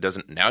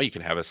you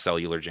can have a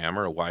cellular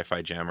jammer, a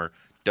Wi-Fi jammer.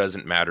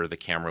 Doesn't matter. The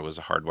camera was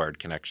a hardwired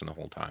connection the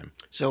whole time.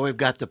 So we've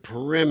got the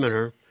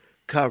perimeter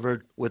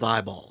covered with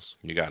eyeballs.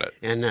 You got it.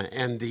 And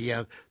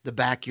the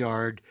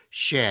backyard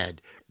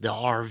shed, the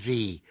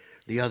RV,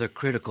 the other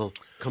critical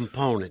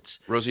components.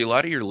 Rosie, a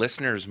lot of your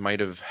listeners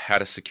might have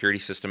had a security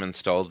system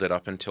installed that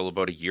up until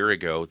about a year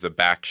ago, the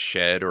back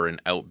shed or an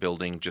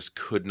outbuilding just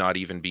could not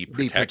even be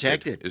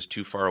protected. It was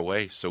too far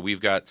away. So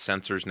we've got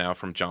sensors now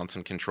from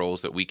Johnson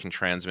Controls that we can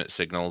transmit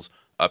signals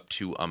up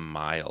to a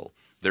mile.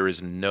 There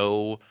is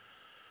no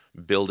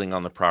building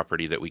on the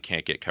property that we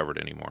can't get covered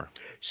anymore.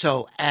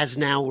 So as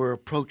now we're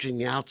approaching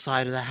the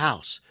outside of the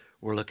house,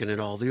 we're looking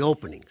at all the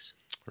openings.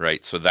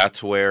 Right, so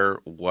that's where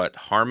what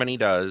Harmony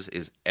does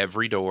is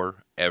every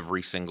door,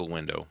 every single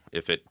window.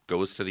 If it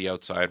goes to the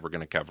outside, we're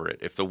going to cover it.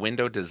 If the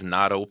window does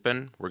not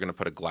open, we're going to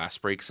put a glass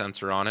break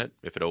sensor on it.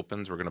 If it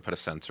opens, we're going to put a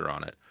sensor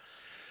on it.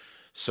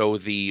 So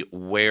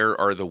where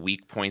are the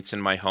weak points in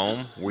my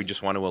home? We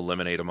just want to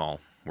eliminate them all.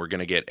 We're going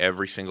to get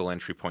every single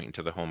entry point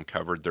into the home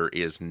covered. There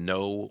is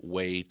no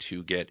way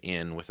to get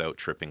in without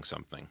tripping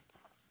something.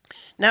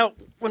 Now,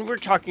 when we're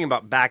talking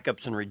about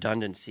backups and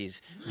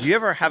redundancies, do you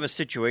ever have a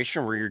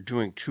situation where you're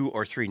doing 2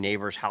 or 3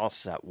 neighbors'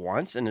 houses at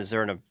once? And is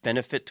there a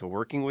benefit to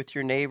working with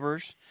your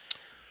neighbors?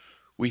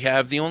 We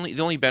have the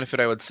only benefit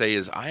I would say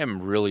is I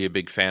am really a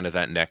big fan of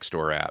that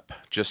Nextdoor app,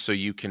 just so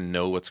you can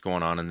know what's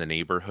going on in the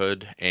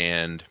neighborhood.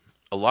 And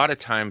a lot of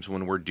times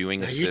when we're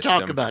doing a system, you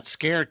talk about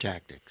scare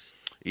tactics.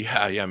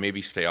 Yeah,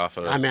 maybe stay off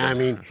of. I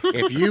mean,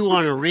 if you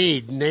want to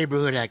read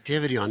neighborhood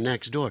activity on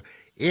Nextdoor,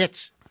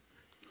 it's.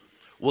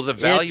 Well, the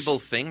valuable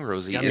thing,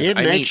 Rosie, is it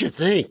makes you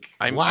think.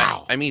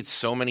 Wow. I meet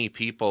so many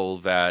people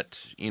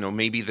that,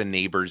 maybe the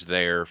neighbor's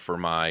there for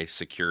my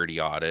security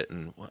audit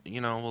and,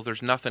 well,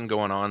 there's nothing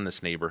going on in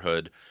this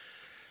neighborhood.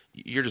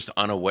 you're just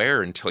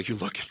unaware until you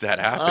look at that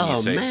app and you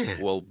Oh, say,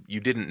 man. well, you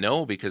didn't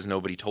know because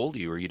nobody told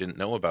you or you didn't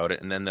know about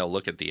it. And then they'll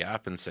look at the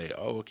app and say,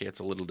 oh, okay, it's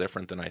a little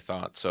different than I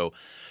thought. So,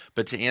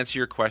 but to answer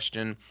your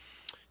question,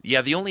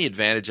 yeah, the only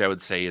advantage I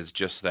would say is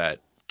just that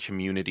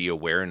community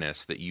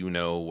awareness that you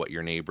know what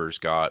your neighbors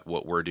got,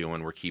 what we're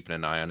doing, we're keeping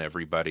an eye on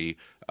everybody.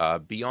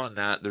 Beyond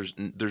that,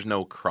 there's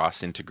no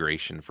cross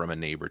integration from a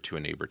neighbor to a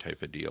neighbor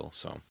type of deal.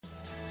 So.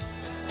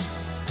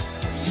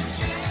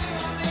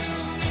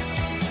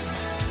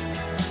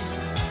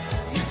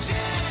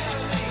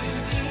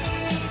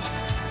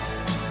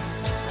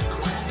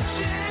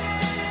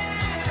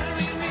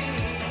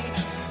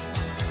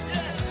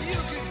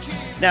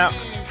 Now,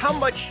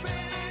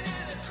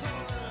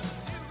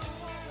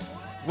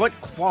 what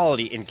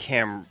quality in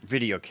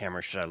video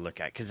camera should I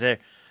look at? Because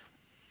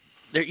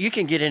you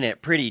can get in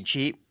it pretty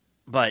cheap,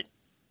 but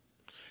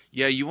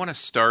Yeah, you want to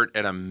start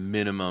at a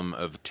minimum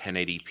of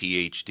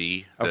 1080p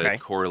HD. The Okay.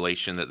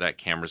 correlation that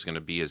camera is going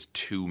to be is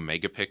 2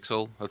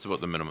 megapixel. That's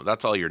about the minimum.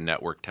 That's all your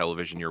network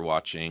television you're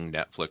watching,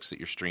 Netflix that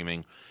you're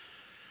streaming.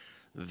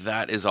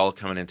 That is all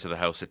coming into the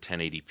house at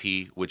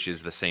 1080p, which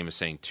is the same as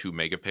saying 2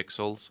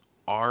 megapixels.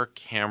 Our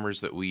cameras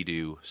that we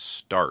do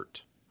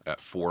start at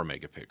 4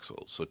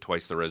 megapixels, so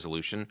twice the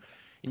resolution.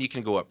 And you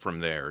can go up from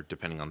there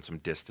depending on some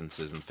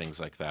distances and things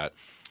like that.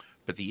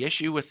 But the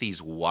issue with these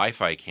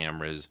Wi-Fi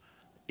cameras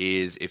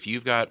is if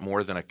you've got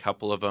more than a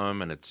couple of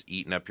them and it's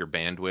eating up your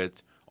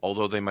bandwidth,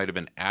 although they might have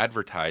been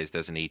advertised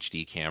as an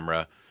HD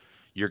camera,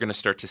 you're going to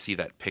start to see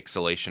that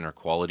pixelation or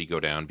quality go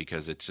down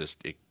because it's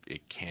just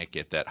it can't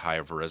get that high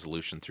of a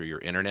resolution through your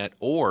internet,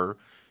 or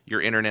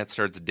your internet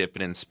starts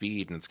dipping in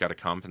speed and it's got to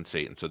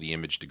compensate, and so the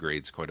image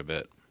degrades quite a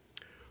bit.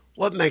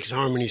 What makes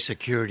Harmony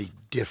Security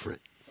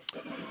different?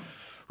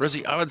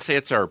 Rosie, I would say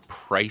it's our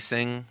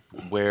pricing,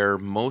 where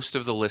most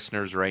of the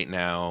listeners right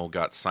now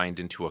got signed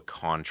into a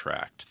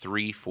contract,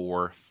 3,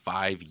 4,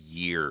 5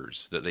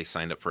 years that they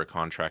signed up for a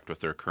contract with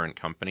their current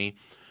company.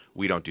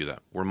 We don't do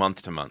that. We're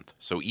month to month.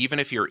 So even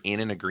if you're in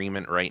an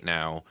agreement right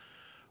now,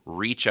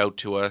 reach out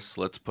to us.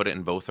 Let's put it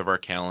in both of our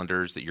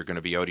calendars that you're going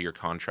to be out of your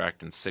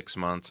contract in 6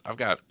 months. I've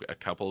got a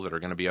couple that are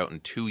going to be out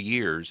in 2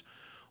 years.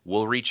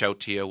 We'll reach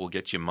out to you. We'll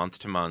get you month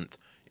to month,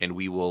 and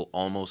we will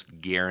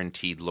almost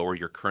guaranteed lower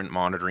your current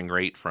monitoring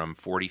rate from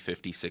 40,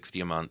 50,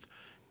 60 a month.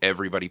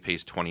 Everybody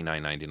pays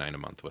 $29.99 a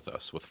month with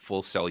us with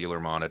full cellular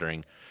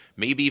monitoring,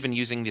 maybe even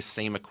using the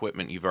same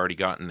equipment you've already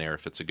gotten there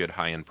if it's a good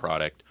high-end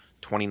product.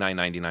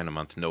 $29.99 a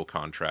month, no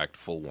contract,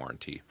 full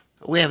warranty.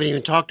 We haven't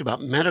even talked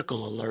about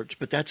medical alerts,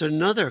 but that's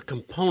another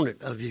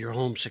component of your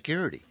home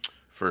security.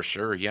 For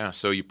sure, yeah.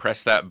 So you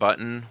press that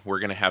button, we're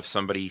going to have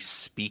somebody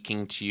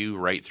speaking to you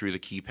right through the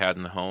keypad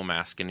in the home,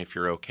 asking if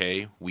you're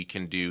okay. We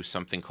can do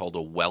something called a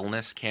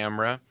wellness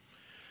camera.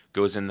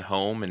 Goes in the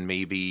home, and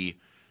maybe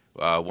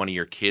one of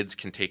your kids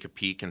can take a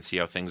peek and see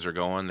how things are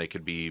going. They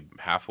could be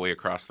halfway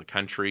across the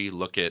country,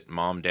 look at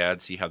mom,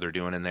 dad, see how they're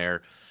doing in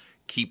there.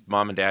 Keep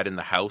mom and dad in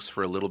the house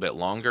for a little bit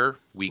longer.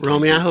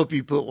 Romy, I hope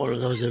you put one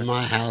of those in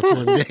my house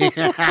one day.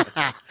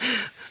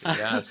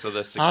 Yeah, so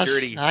the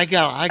security... I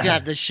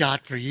got the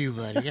shot for you,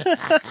 buddy.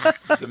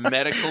 The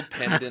medical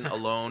pendant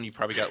alone, you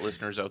probably got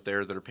listeners out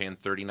there that are paying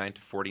 $39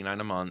 to $49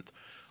 a month.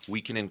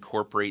 We can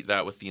incorporate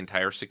that with the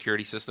entire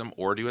security system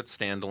or do it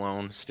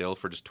standalone still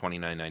for just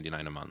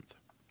 $29.99 a month.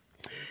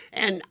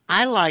 And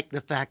I like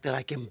the fact that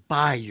I can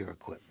buy your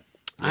equipment.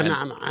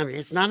 Yeah.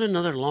 It's not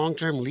another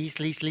long-term lease.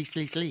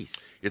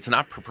 It's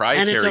not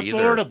proprietary And it's either.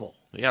 affordable.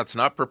 Yeah, it's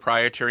not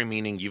proprietary,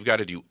 meaning you've got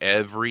to do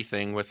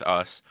everything with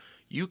us.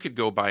 You could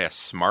go buy a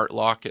smart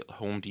lock at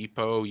Home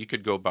Depot. You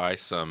could go buy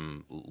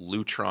some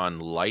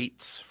Lutron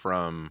lights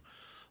from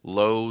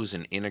Lowe's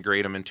and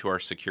integrate them into our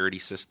security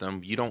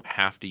system. You don't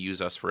have to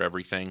use us for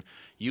everything.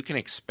 You can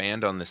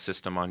expand on the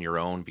system on your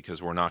own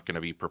because we're not going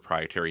to be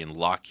proprietary and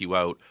lock you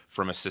out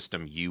from a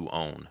system you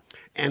own.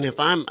 And if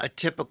I'm a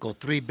typical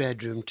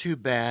 3-bedroom,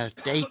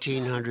 2-bath,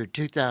 1,800,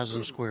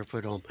 2,000 square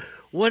foot home,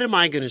 what am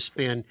I going to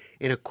spend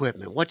in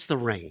equipment? What's the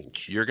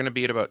range? You're going to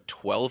be at about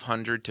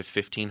 $1,200 to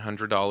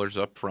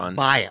 $1,500 up front.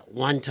 Buy it,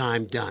 one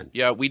time, done.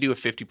 Yeah, we do a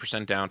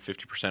 50% down,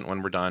 50%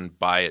 when we're done.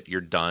 Buy it, you're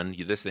done.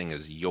 This thing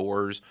is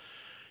yours.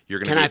 You're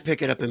going Can I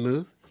pick it up and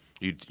move?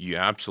 You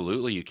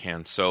absolutely you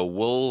can. So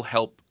we'll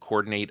help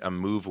coordinate a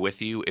move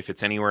with you. If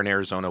it's anywhere in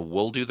Arizona,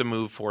 we'll do the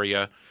move for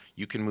you.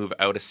 You can move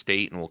out of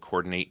state, and we'll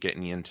coordinate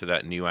getting you into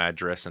that new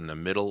address in the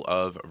middle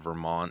of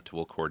Vermont.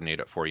 We'll coordinate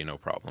it for you, no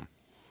problem.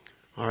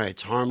 All right,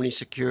 it's Harmony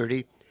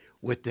Security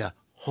with the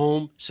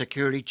home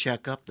security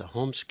checkup, the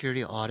home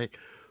security audit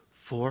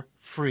for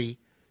free,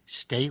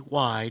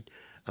 statewide,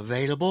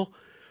 available.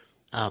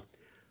 I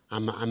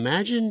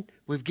imagine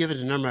we've given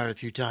the number out a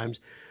few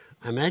times.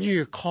 I imagine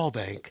your call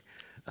bank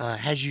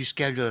has you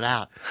scheduled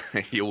out.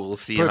 We'll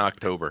see you in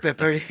October.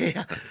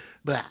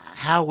 But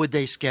how would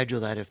they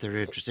schedule that if they're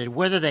interested,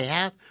 whether they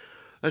have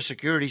a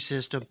security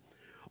system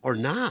or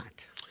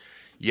not?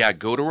 Yeah,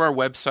 go to our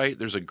website.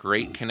 There's a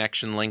great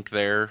connection link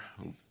there,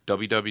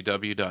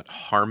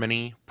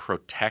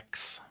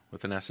 www.harmonyprotects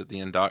with an S at the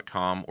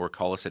end.com, or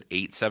call us at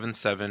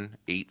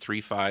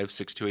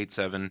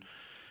 877-835-6287.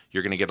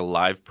 you're going to get a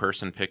live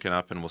person picking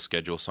up, and we'll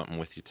schedule something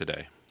with you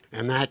today.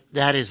 And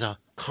that is a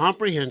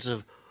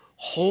comprehensive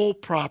whole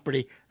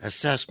property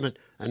assessment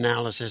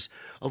analysis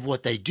of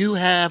what they do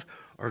have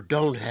or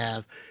don't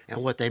have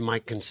and what they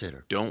might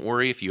consider. Don't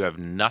worry if you have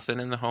nothing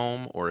in the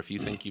home, or if you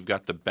think you've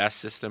got the best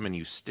system and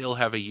you still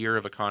have a year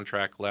of a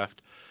contract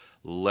left.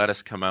 Let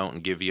us come out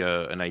and give you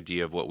an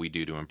idea of what we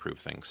do to improve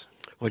things.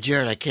 Well,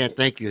 Jared, I can't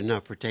thank you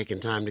enough for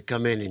taking time to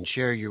come in and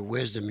share your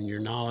wisdom and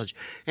your knowledge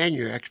and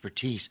your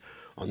expertise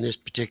on this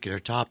particular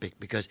topic,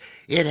 because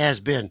it has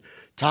been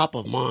top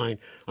of mind.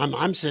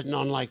 I'm sitting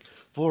on like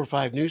 4 or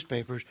 5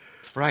 newspapers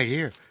right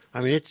here.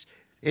 I mean,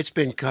 it's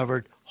been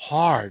covered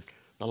hard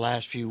the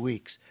last few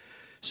weeks.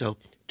 So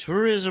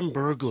tourism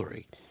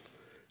burglary,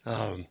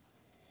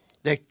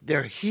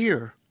 they're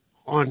here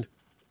on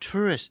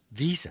tourist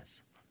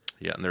visas.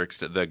 Yeah, and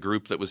the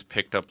group that was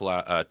picked up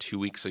 2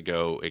 weeks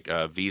ago,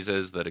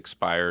 visas that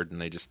expired, and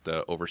they just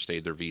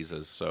overstayed their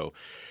visas. So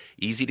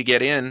easy to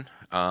get in.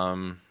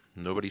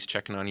 Nobody's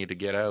checking on you to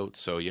get out.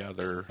 So yeah,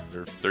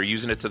 they're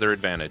using it to their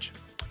advantage.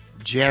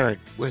 Jared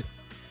with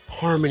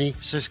Harmony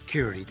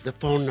Security. The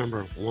phone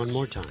number one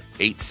more time.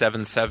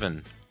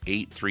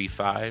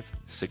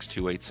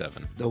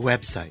 877-835-6287. The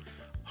website.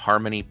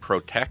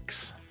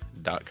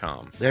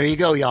 HarmonyProtects.com. There you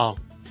go, y'all.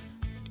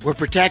 We're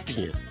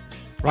protecting you.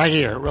 Right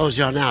here at Rose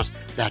Young House.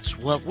 That's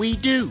what we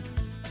do.